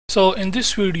So in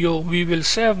this video we will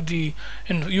save the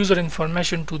user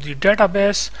information to the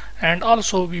database, and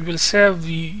also we will save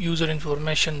the user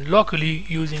information locally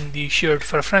using the shared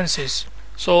preferences.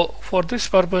 So for this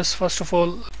purpose, first of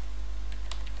all,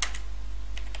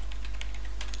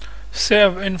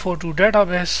 save info to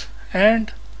database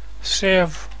and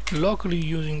save locally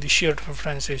using the shared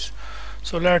preferences.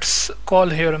 So let's call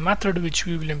here a method which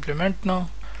we will implement now,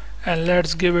 and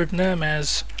let's give it name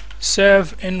as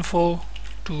save info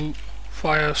to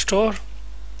Firestore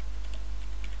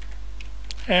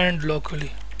and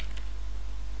locally.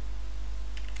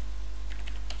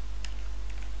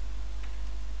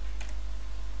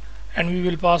 And we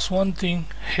will pass one thing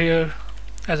here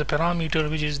as a parameter,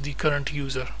 which is the current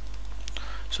user.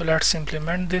 So let's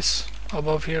implement this.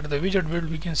 Above here the widget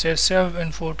build, we can say save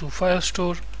info to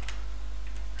Firestore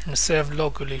and save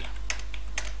locally.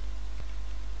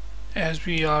 As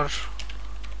we are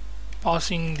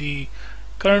passing the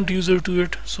current user to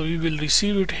it, so we will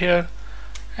receive it here,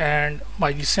 and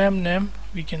by the same name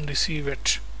we can receive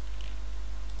it,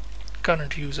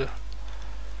 current user.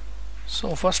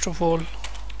 So first of all,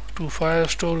 to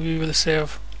Firestore we will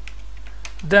save,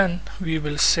 then we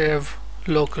will save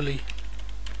locally.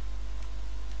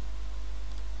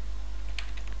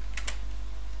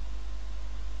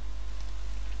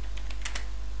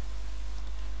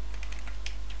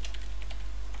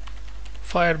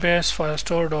 Firebase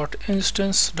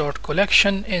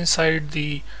firestore.instance.collection. Inside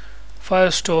the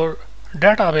Firestore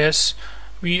database,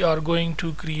 we are going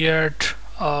to create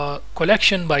a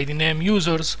collection by the name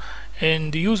users.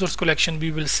 In the users collection, we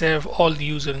will save all the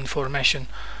user information.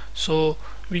 So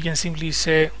we can simply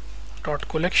say dot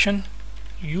collection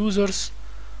users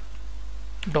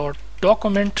dot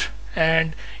document,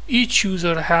 and each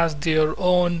user has their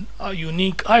own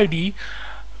unique ID,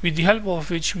 with the help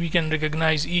of which we can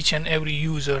recognize each and every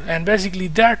user. And basically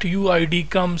that UID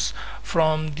comes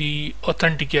from the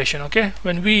authentication. Okay,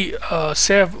 when we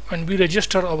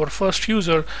register our first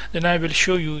user, then I will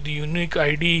show you the unique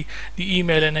ID, the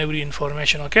email and every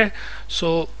information. Okay,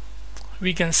 so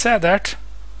we can say that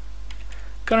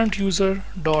current user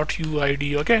dot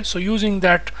UID. Okay, so using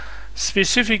that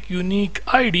specific unique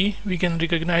ID, we can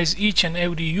recognize each and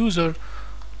every user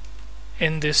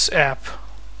in this app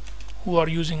who are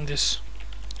using this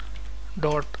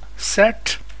dot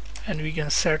set, and we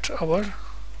can set our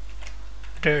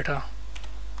data.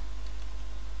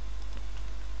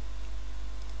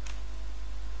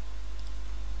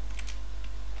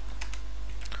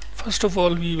 First of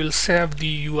all, we will save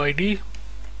the UID,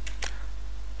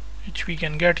 which we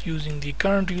can get using the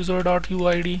current user dot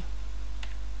UID,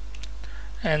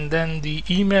 and then the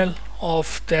email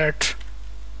of that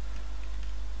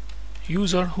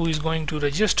user who is going to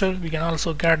register. We can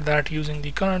also get that using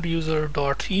the current user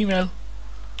dot email,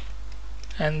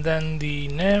 and then the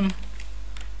name,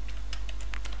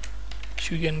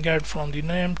 which we can get from the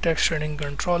name text heading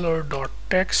controller dot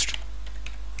text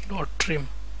dot trim,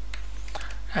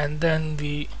 and then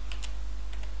the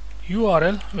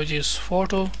URL, which is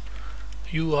photo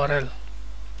URL.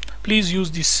 Please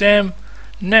use the same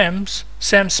names,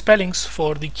 same spellings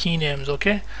for the key names.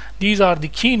 Okay, these are the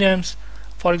key names.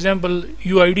 For example,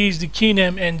 UID is the key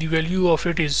name and the value of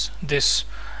it is this.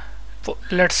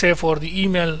 Let's say for the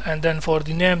email, and then for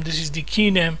the name, this is the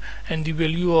key name and the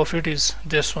value of it is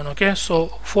this one. Okay, so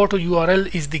photo URL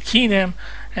is the key name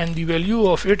and the value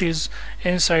of it is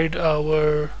inside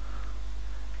our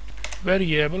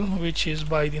variable, which is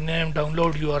by the name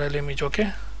download URL image.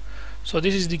 Okay, so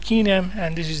this is the key name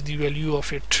and this is the value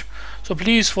of it. So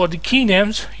please, for the key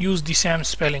names, use the same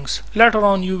spellings. Later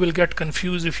on you will get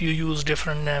confused if you use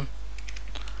different name.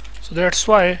 So that's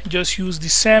why just use the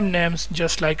same names,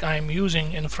 just like I'm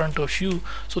using in front of you,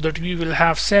 so that we will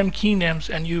have same key names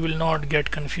and you will not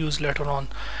get confused later on.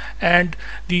 And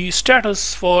the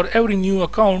status for every new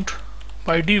account,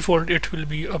 by default it will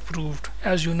be approved.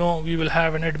 As you know, we will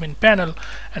have an admin panel,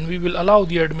 and we will allow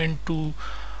the admin to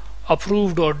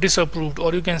approved or disapproved,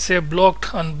 or you can say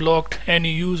blocked, unblocked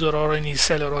any user or any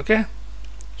seller. Okay,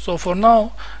 so for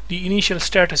now the initial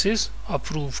status is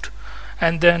approved,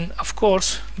 and then of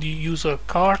course the user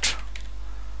cart,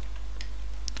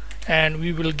 and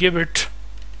we will give it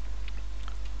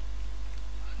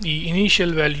the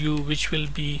initial value, which will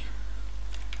be,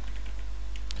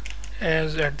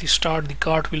 as at the start the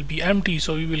cart will be empty,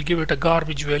 so we will give it a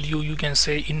garbage value. You can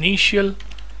say initial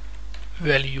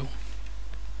value.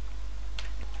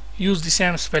 Use the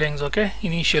same spellings. Okay,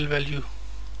 initial value.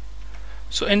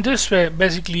 So in this way,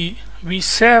 basically we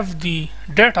save the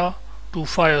data to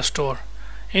Firestore.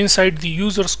 Inside the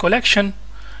users collection,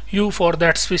 you for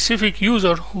that specific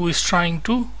user who is trying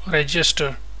to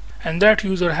register, and that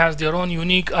user has their own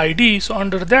unique ID. So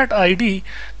under that ID,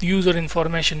 the user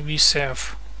information we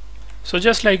save. So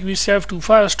just like we save to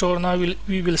Firestore, now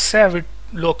we will save it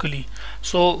locally.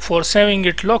 So for saving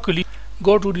it locally,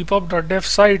 go to the pub.dev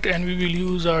site and we will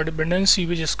use our dependency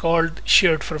which is called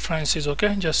shared preferences.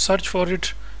 Okay, just search for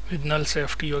it with null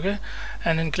safety. Okay,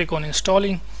 and then click on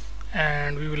installing,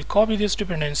 and we will copy this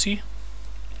dependency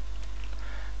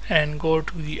and go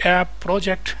to the app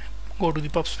project, go to the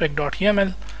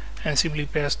pubspec.yaml and simply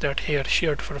paste that here,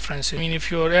 shared preferences. I mean, if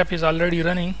your app is already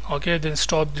running, okay, then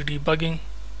stop the debugging,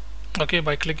 okay,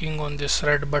 by clicking on this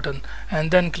red button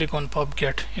and then click on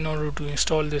pubget in order to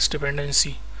install this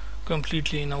dependency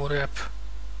completely in our app.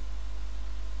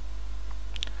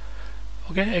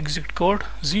 Okay, exit code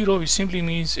 0, which simply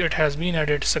means it has been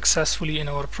added successfully in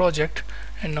our project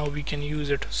and now we can use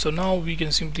it. So now we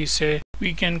can simply say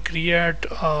we can create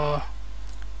a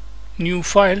new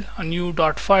file, a new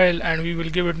 .file, and we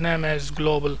will give it name as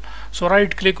global. So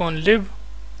right click on lib,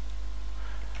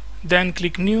 then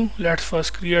click new. Let's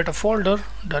first create a folder,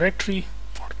 directory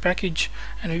or package,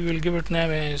 and we will give it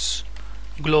name as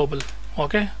global.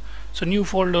 Okay, so new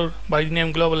folder by the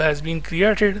name global has been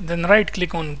created. Then right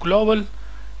click on global,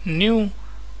 new,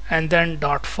 and then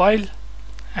 .file,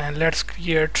 and let's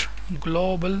create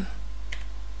global.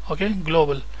 Okay,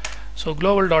 global. So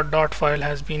global .file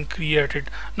has been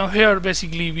created. Now here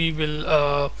basically we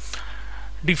will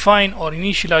define or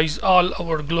initialize all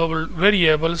our global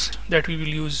variables that we will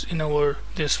use in our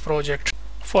this project.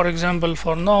 For example,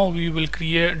 for now we will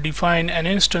define an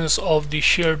instance of the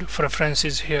shared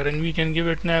preferences here, and we can give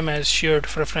it name as shared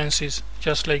preferences,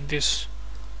 just like this.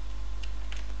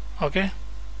 Okay,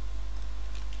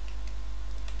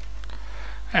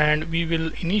 and we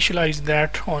will initialize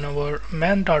that on our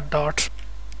main dot.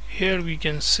 Here we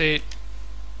can say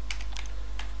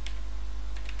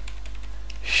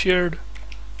shared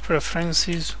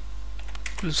preferences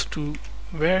equals to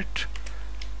wait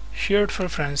shared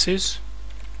preferences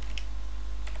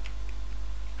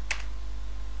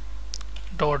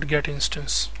dot get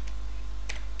instance.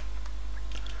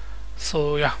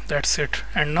 So yeah, that's it,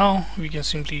 and now we can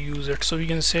simply use it. So we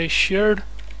can say shared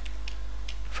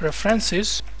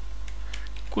preferences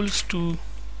equals to,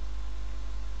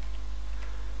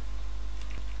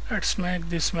 let's make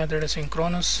this method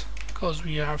asynchronous because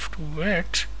we have to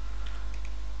wait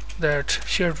that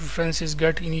shared preferences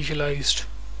get initialized.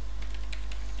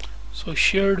 So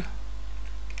shared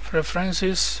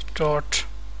preferences dot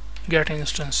get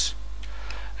instance,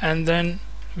 and then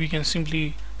we can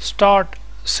simply start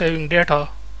saving data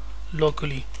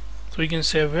locally. So we can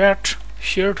say wait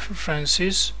shared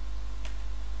preferences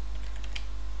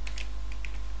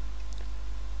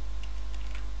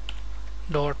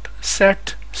dot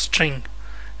set string,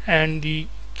 and the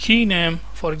key name,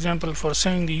 for example for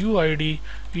saving the UID,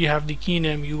 we have the key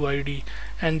name UID,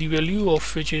 and the value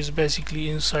of which is basically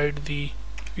inside the,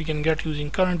 we can get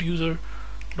using current user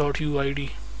dot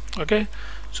UID. Okay,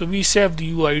 so we save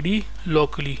the UID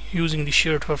locally using the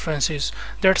shared preferences.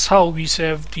 That's how we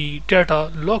save the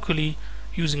data locally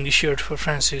using the shared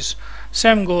preferences.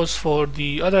 Same goes for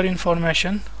the other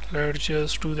information. Let's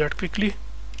just do that quickly.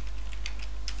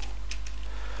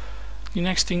 The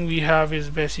next thing we have is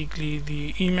basically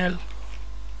the email,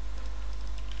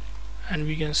 and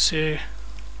we can say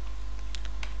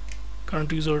current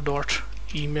user dot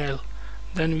email.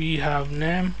 Then we have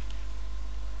name,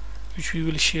 which we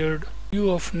will share.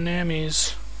 View of name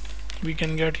is we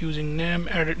can get using name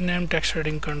text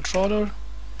heading controller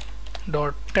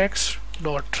dot text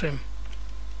dot trim,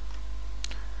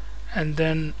 and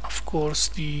then of course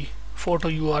the photo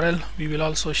URL we will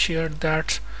also share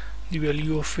that, the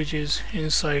value of which is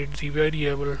inside the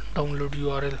variable download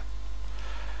URL.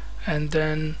 And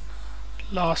then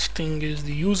last thing is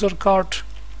the user cart,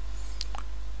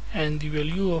 and the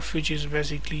value of which is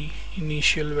basically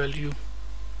initial value,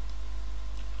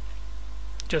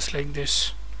 just like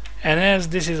this. And as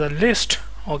this is a list,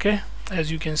 okay, as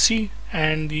you can see,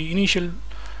 and the initial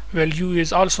value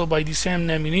is also by the same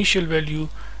name, initial value,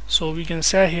 so we can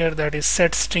say here that is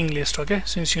set string list. Okay,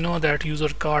 since you know that user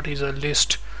cart is a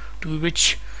list to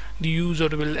which the user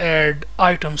will add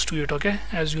items to it. Okay,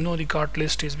 as you know, the cart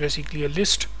list is basically a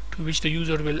list to which the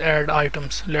user will add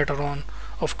items later on.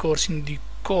 Of course, in the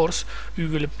course we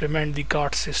will implement the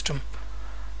cart system.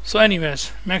 So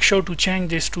anyways, make sure to change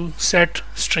this to set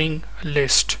string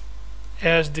list,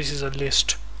 as this is a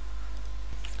list.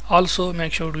 Also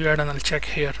make sure to add a null check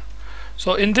here.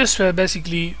 So in this way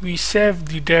basically we save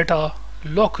the data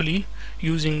locally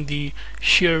using the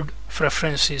shared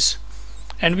preferences,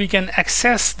 and we can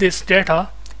access this data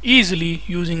easily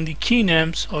using the key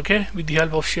names, okay, with the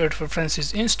help of shared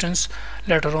preferences instance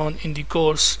later on in the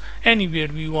course anywhere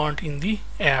we want in the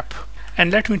app.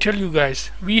 And let me tell you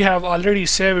guys, we have already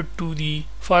saved it to the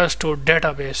Firestore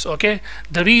database. Okay,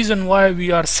 the reason why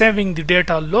we are saving the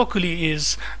data locally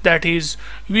is that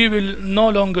we will no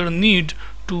longer need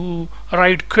to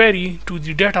write query to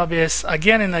the database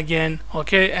again and again,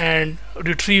 okay, and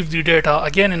retrieve the data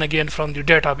again and again from the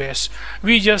database.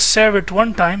 We just save it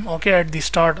one time, okay, at the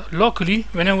start locally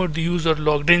whenever the user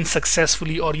logged in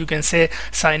successfully, or you can say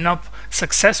sign up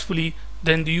successfully,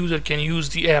 then the user can use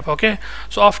the app. Okay,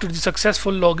 so after the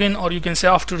successful login, or you can say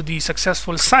after the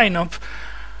successful sign up,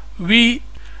 we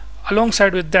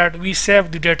alongside with that we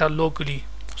save the data locally,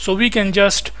 so we can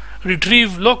just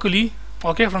retrieve locally,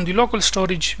 okay, from the local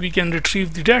storage we can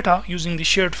retrieve the data using the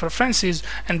shared preferences,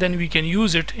 and then we can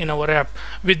use it in our app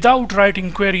without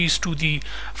writing queries to the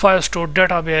Firestore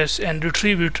database and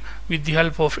retrieve it with the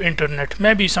help of internet.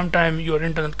 Maybe sometime your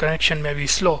internet connection may be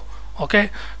slow.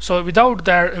 Okay, so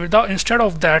instead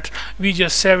of that, we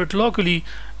just save it locally,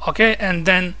 okay, and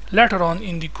then later on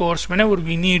in the course whenever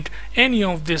we need any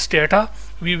of this data,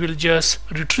 we will just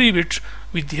retrieve it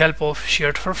with the help of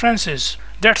shared preferences.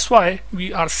 That's why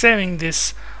we are saving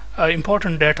this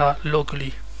important data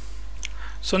locally.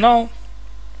 So now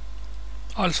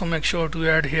also make sure to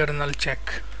add here a null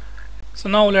check. So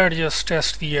now let's just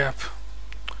test the app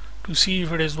to see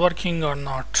if it is working or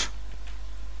not.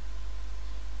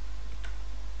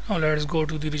 Now let's go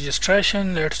to the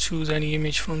registration. Let's choose any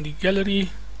image from the gallery,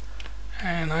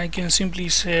 and I can simply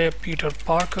say Peter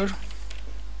Parker,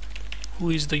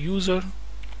 who is the user,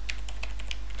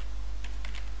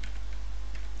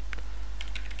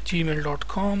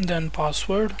 gmail.com, then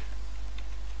password,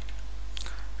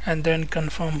 and then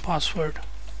confirm password.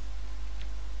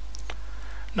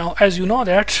 Now as you know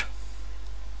that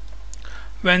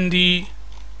when the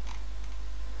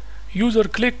user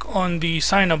click on the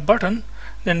sign up button,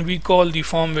 then we call the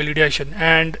form validation,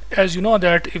 and as you know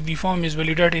that if the form is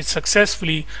validated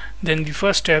successfully, then the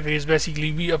first step is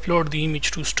basically we upload the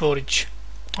image to storage.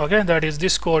 Okay, that is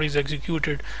this code is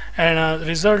executed, and as a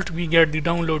result we get the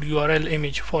download URL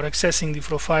image for accessing the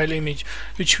profile image,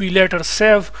 which we later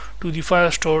save to the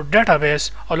Firestore database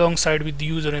alongside with the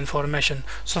user information.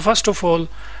 So first of all,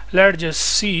 let's just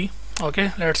see.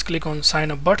 Okay, let's click on sign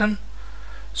up button.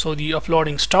 So the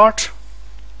uploading start,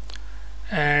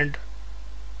 and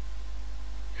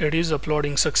it is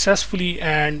uploading successfully,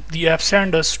 and the app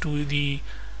sends us to the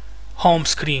home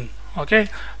screen. Okay,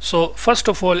 so first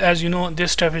of all, as you know,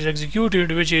 this step is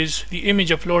executed, which is the image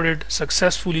uploaded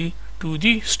successfully to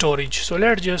the storage. So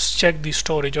let's just check the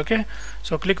storage. Okay,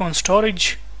 so click on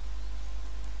storage.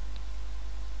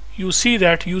 You see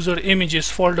that user images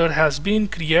folder has been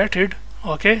created.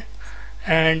 Okay,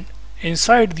 and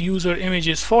inside the user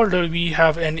images folder we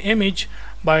have an image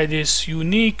by this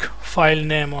unique file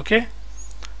name, okay,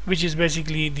 which is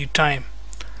basically the time.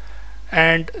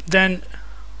 And then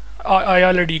I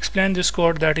already explained this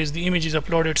code, that is the image is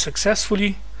uploaded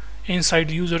successfully inside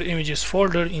the user images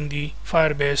folder in the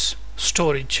Firebase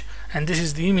storage, and this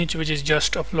is the image which is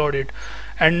just uploaded.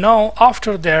 And now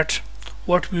after that,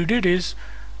 what we did is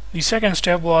the second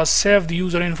step was save the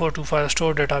user info to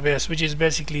Firestore database, which is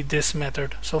basically this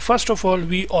method. So first of all,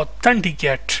 we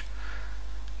authenticate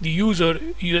the user,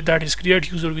 that is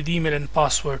create user with email and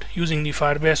password using the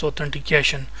Firebase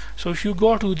authentication. So if you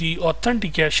go to the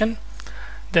authentication,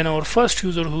 then our first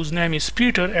user, whose name is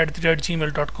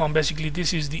peter@gmail.com, basically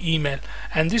this is the email,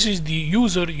 and this is the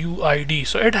user UID.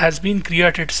 So it has been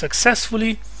created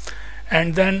successfully,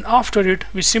 and then after it,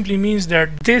 which simply means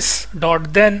that this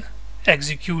dot then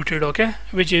executed, okay,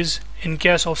 which is in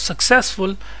case of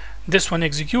successful, this one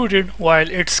executed while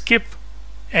it skip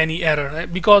any error,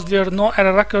 because there are no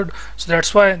error record, so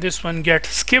that's why this one get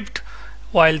skipped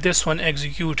while this one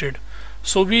executed.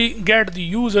 So we get the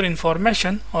user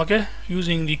information, okay,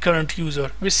 using the current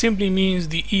user, which simply means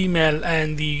the email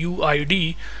and the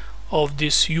UID of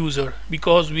this user,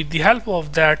 because with the help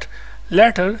of that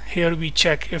later here we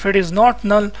check if it is not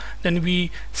null, then we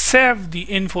save the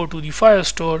info to the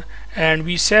Firestore, and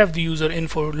we save the user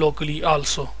info locally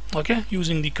also, okay,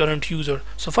 using the current user.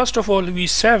 So first of all, we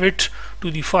save it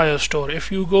to the Firestore.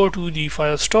 If you go to the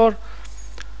Firestore,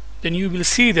 then you will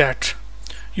see that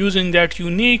using that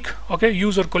unique, okay,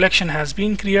 user collection has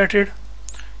been created,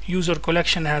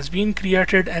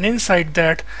 and inside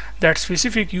that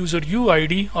specific user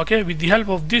UID, okay, with the help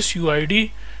of this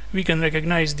UID we can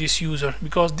recognize this user,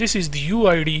 because this is the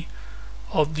UID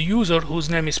of the user whose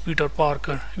name is Peter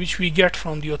Parker, which we get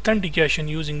from the authentication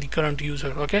using the current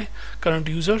user, okay, current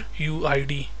user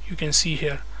UID, you can see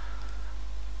here.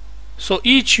 So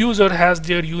each user has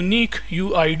their unique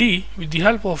UID, with the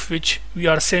help of which we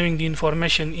are saving the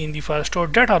information in the Firestore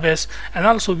database, and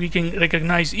also we can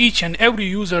recognize each and every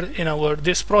user in our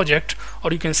this project,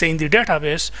 or you can say in the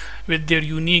database, with their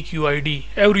unique UID.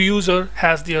 Every user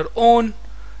has their own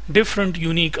different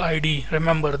unique ID,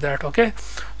 remember that. Okay,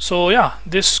 so yeah,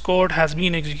 this code has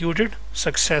been executed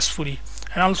successfully,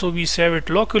 and also we save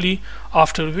it locally,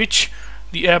 after which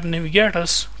the app navigates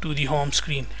us to the home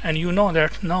screen, and you know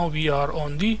that now we are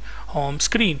on the home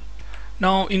screen.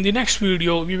 Now in the next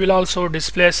video we will also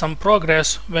display some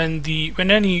progress when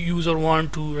any user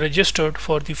want to register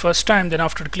for the first time. Then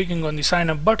after clicking on the sign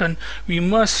up button, we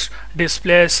must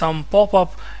display some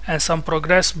pop-up and some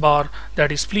progress bar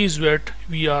that is please wait,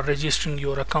 we are registering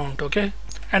your account. Okay,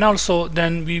 and also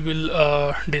then we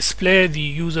will display the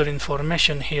user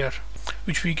information here,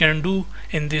 which we can do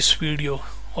in this video.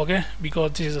 Okay,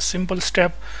 because this is a simple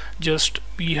step, just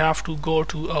we have to go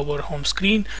to our home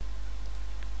screen.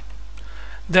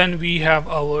 Then we have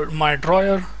our my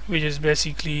drawer, which is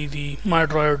basically the my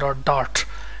drawer.dart,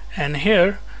 and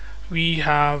here we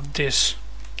have this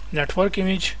network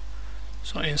image.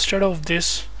 So instead of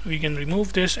this, we can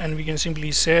remove this, and we can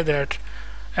simply say that,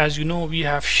 as you know, we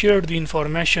have shared the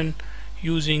information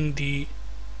using the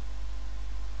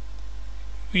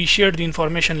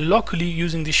locally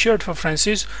using the shared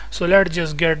preferences. So let's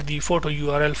just get the photo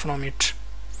URL from it.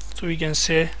 So we can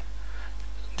say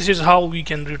this is how we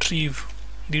can retrieve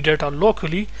the data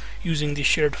locally using the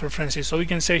shared preferences. So we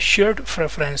can say shared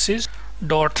preferences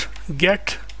dot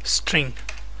get string,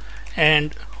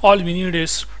 and all we need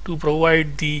is to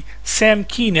provide the same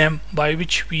key name by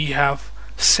which we have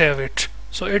saved it.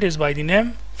 So it is by the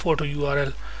name photo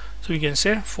URL. So we can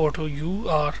say photo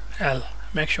URL.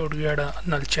 Make sure to add a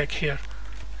null check here,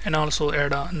 and also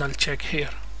add a null check here.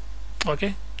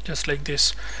 Okay, just like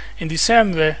this. In the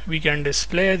same way we can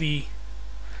display the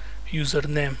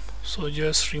username. So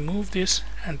just remove this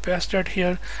and paste that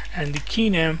here, and the key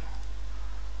name,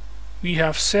 we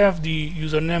have saved the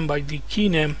username by the key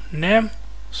name name,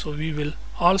 so we will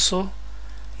also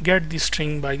get the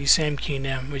string by the same key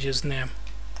name, which is name.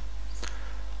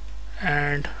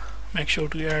 And make sure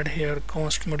to add here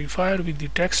const modifier with the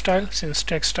text style, since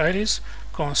text style is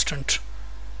constant,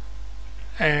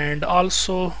 and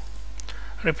also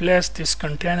replace this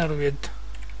container with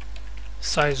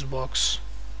size box.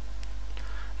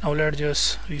 Now let's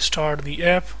just restart the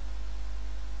app,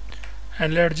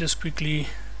 and let's just quickly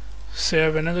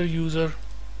save another user,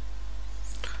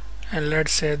 and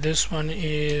let's say this one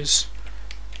is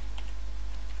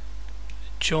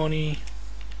Johnny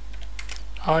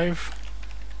Ive.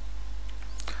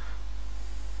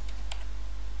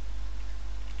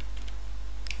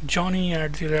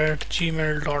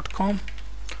 Johnny@gmail.com,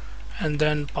 and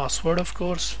then password, of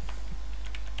course,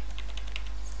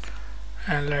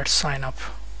 and let's sign up.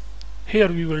 Here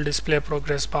we will display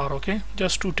progress bar. Okay,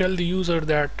 just to tell the user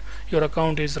that your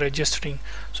account is registering.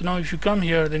 So now if you come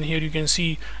here, then here you can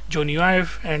see Johnny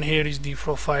Ive, and here is the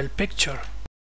profile picture.